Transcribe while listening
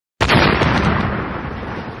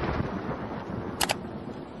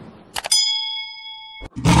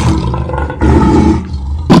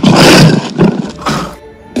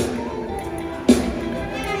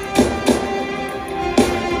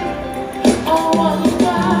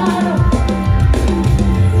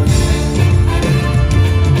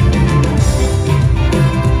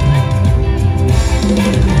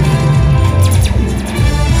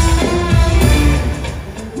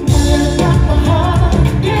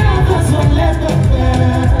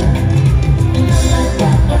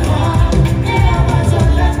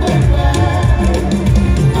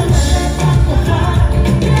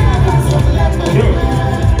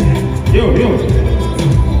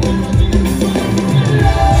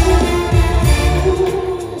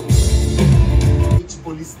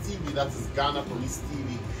Ghana Police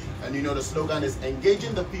TV. And you know, the slogan is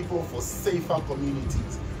engaging the people for safer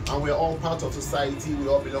communities. And we're all part of society, we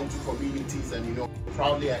all belong to communities, and you know,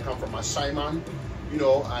 proudly I come from Ashaiman, you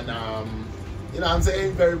know, and you know, I'm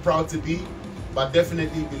saying very proud to be, but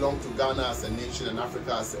definitely belong to Ghana as a nation and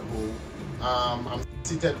Africa as a whole. I'm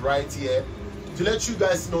seated right here to let you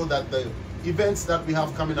guys know that the events that we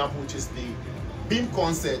have coming up, which is the Bhim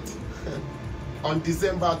concert on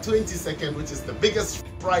December 22nd, which is the biggest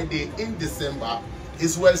Friday in December,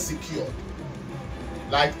 is well secured.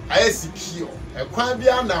 Like, I secure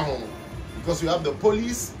because we have the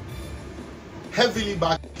police heavily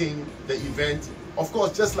backing the event. Of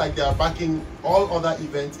course, just like they are backing all other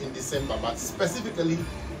events in December, but specifically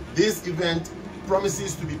this event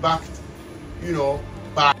promises to be backed, you know,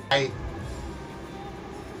 by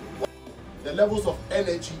the levels of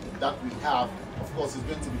energy that we have. Of course, it's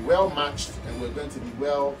going to be well matched, and we're going to be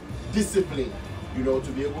well disciplined, you know,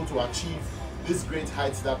 to be able to achieve these great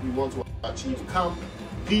heights that we want to achieve. Come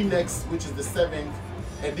Next, which is the 7th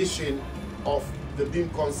edition of the Bhim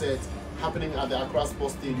concert, happening at the Accra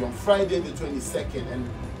Sports Stadium, Friday the 22nd. And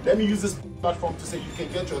let me use this platform to say you can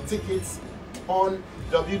get your tickets on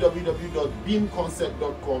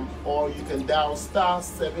www.bhimconcert.com, or you can dial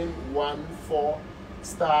 *714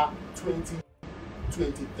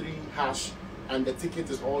 *2023 hash, and the ticket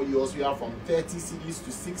is all yours. We are from 30 cedis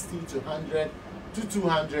to 60 to 100 to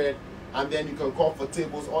 200, and then you can call for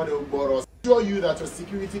tables or the boros. Assure you that your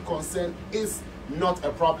security concern is not a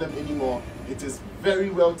problem anymore. It is very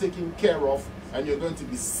well taken care of, and you're going to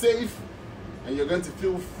be safe, and you're going to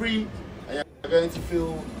feel free, and you're going to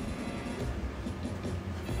feel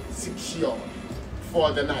secure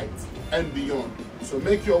for the night and beyond. So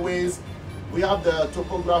make your ways. We have the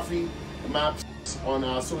topography maps on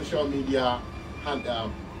our social media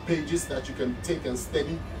pages that you can take and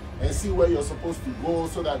study and see where you're supposed to go,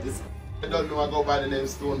 so that it's... I don't know, I go by the name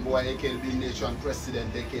Stonebwoy, aka the Big Nation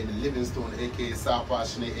President, aka the Livingstone, aka South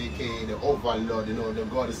Passionate, aka the Overlord. You know, the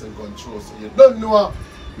God is in control. So you don't know,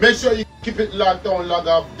 make sure you keep it locked on, log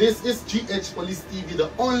up. This is GH Police TV,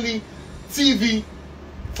 the only TV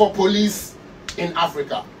for police in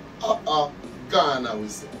Africa. Ghana, we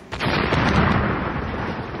say.